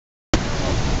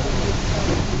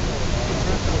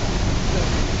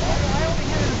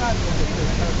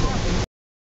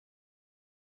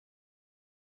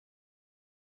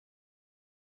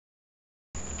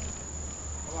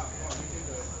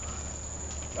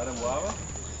Got a guava?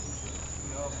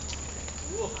 No.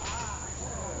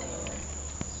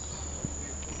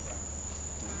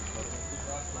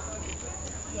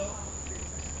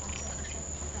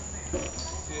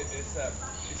 It's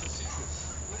a citrus.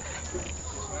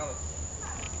 You smell it.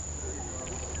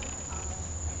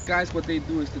 Guys, what they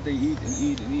do is that they eat and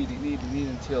eat and eat and eat and eat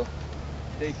until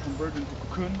they convert into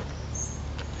cocoon,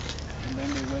 and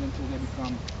then they wait until they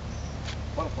become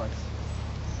butterflies.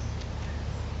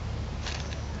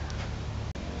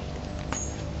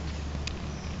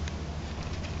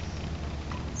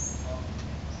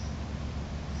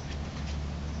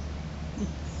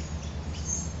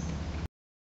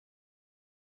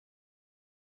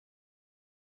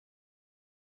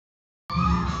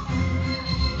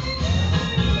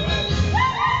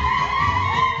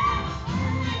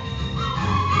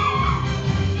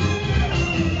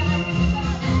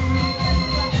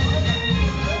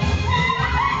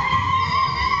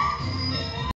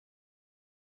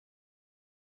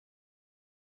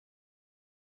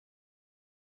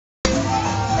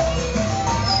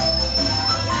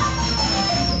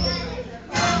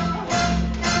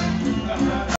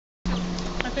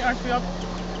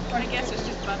 I guess it's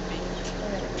just bumpy.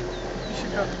 You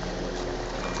should go.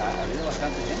 Ha habido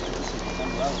bastante gente, entonces están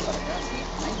mudados para acá, sí.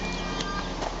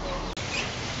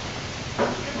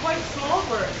 They're quite small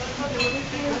birds.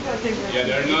 Yeah,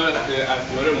 they're not as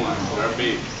the other ones. They're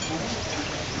big.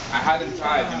 I had them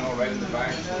tied, you know, right in the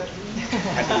back.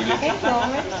 Had to release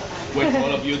wait for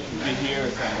all of you to be here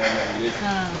and then release.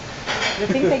 The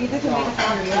things that you do to make it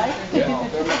sound real, right? Yeah,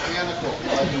 they're mechanical.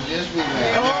 Like in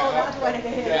Disneyland. Oh, that's what it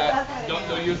is. Yeah,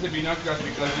 don't use the binoculars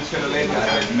because you should have laid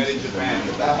that made in Japan.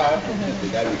 The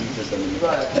guy releases them in the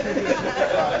back.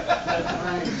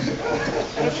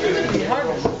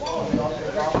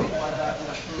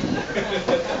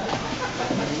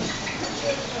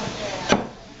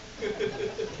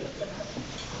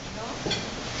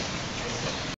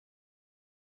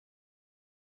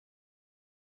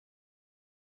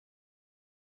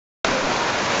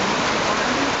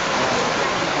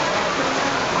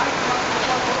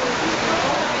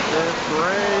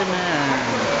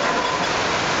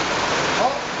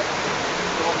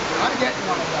 I'm getting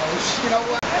one of those. You know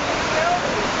what?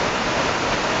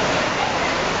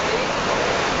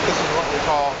 This is what we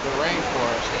call the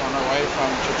rainforest on our way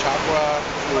from Chichagua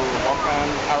to Hokan,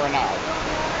 Arenal.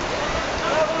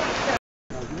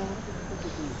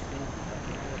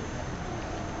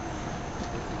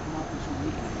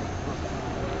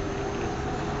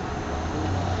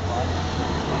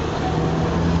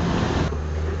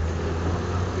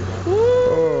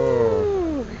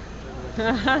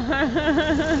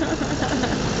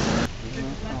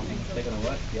 Taking a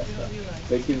what? Siesta.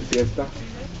 Taking siesta.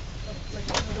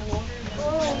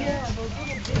 Oh, yeah, those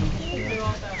little babies. They're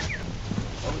all that.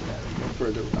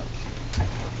 Further up.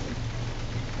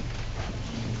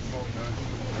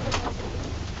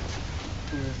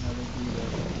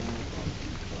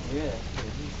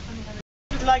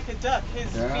 He's like a duck.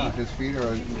 His feet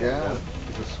are, he's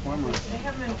a swimmer. They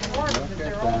have them in forms, but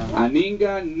they're all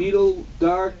Aninga, needle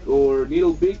duck, or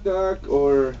needle big duck,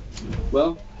 or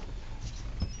well,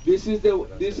 this is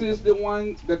the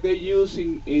one that they use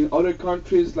in other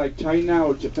countries like China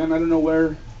or Japan. I don't know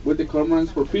where with the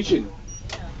cormorants for fishing.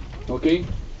 Okay,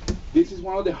 this is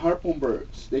one of the harpoon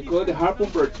birds. They call it the harpoon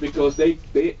birds because they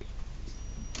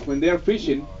when they are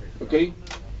fishing, okay,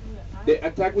 they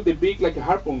attack with the beak like a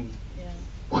harpoon.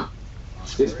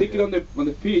 They stick it on the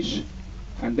fish,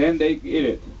 and then they eat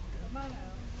it.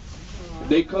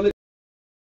 They call it.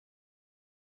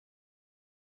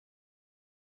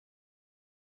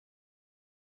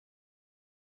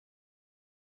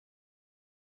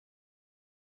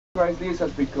 This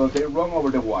is because they run over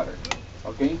the water.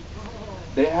 Okay,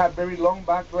 they have very long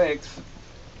back legs,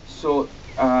 so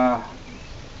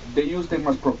they use them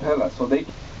as propellers. So they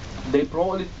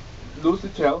probably lose the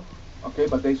tail, okay,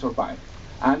 but they survive.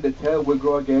 And the tail will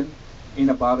grow again in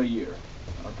about a year,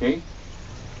 okay?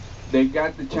 They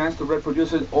got the chance to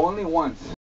reproduce it only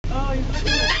once. Oh, he's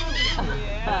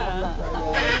yeah.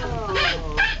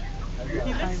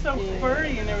 He looks so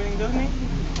furry and everything, doesn't he?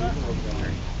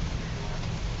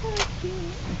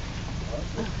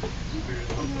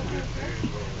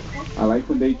 I like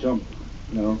when they jump,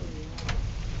 you know.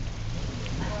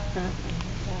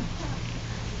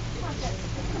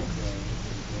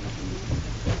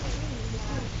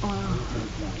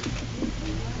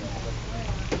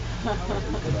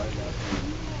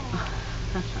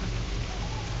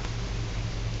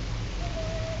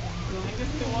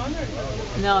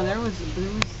 No, there was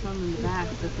some in the back,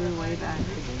 but they're way back.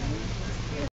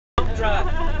 Drop.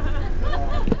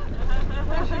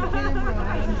 Where's your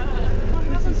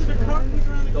camera?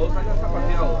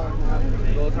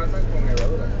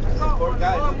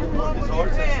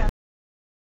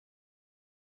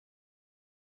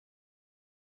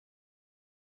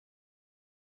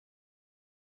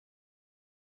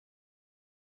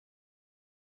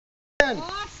 again.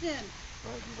 Austin.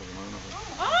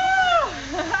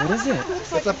 What is it?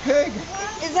 It's a pig.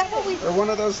 Is that what we? Or one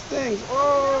of those things.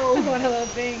 Oh. One of those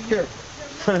things. Here,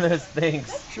 One of those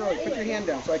things. sure. Put your hand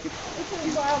down so I can.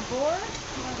 It's a wild boar.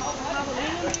 Javelina,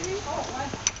 maybe.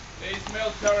 They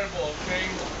smell terrible, okay?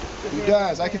 He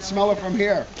does. I can smell it from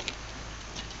here.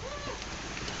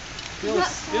 Feel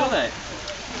that.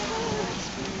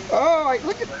 Oh,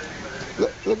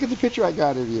 look at the picture I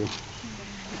got of you.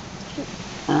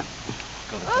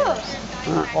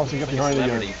 Oh, so you got behind the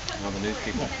celebrity on the news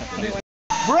people.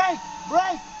 Break!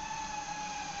 Break!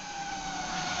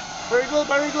 Very good,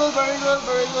 very good, very good,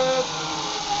 very good.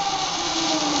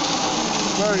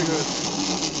 Very good.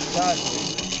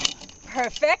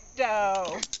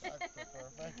 Perfecto.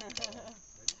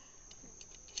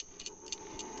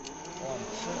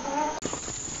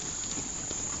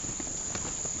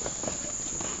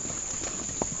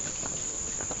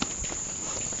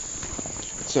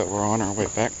 So we're on our way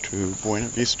back to Buena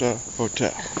Vista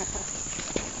Hotel.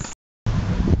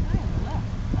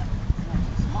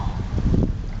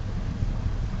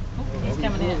 He's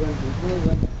coming in.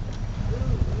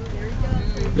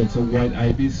 There's a white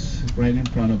ibis right in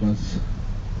front of us.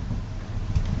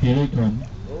 Here they come.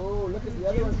 Oh, look at the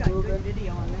other one moving.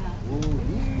 Video on that. Ooh,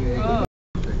 he's big.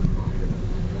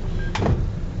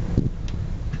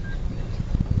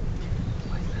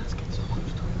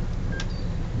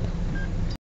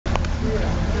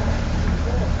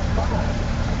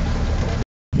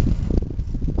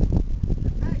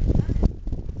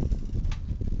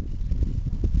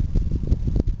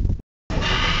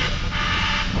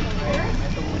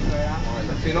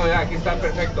 Si no, ya aquí está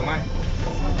perfecto, man.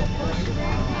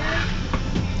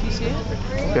 You see it?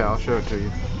 Yeah, I'll show it to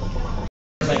you.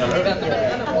 Like,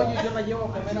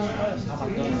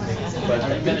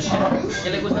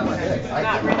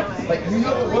 you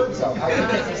know the words out.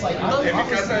 It's like, En mi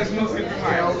casa es no se En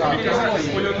mi casa el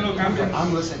pollo no lo cambian.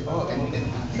 I'm listening. Oh, and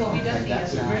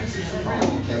that's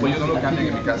El pollo no lo cambian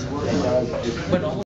en mi casa.